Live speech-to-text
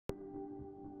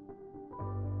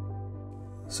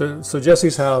So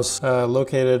Jesse's house,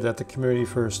 located at the Community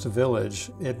First Village,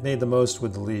 it made the most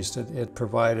with the least. It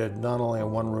provided not only a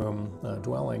one-room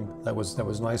dwelling that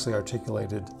was nicely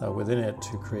articulated within it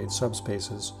to create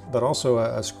subspaces, but also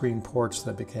a screen porch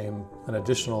that became an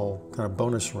additional kind of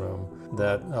bonus room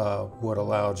that would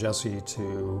allow Jesse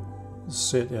to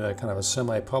sit in a kind of a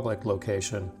semi-public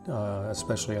location,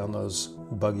 especially on those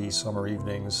buggy summer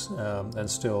evenings, and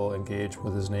still engage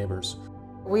with his neighbors.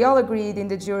 We all agreed in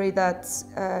the jury that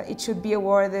it should be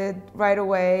awarded right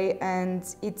away, and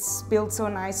it's built so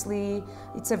nicely.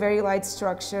 It's a very light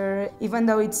structure. Even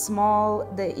though it's small,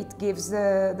 it gives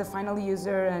the final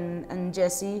user and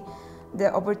Jesse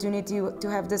the opportunity to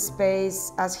have the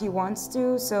space as he wants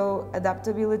to. So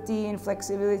adaptability and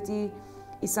flexibility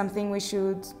is something we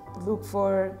should look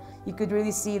for. You could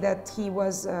really see that he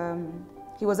was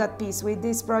at peace with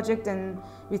this project, and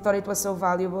we thought it was so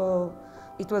valuable.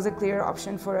 It was a clear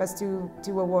option for us to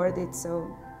award it, so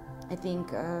I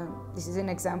think this is an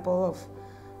example of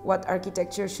what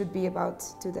architecture should be about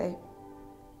today.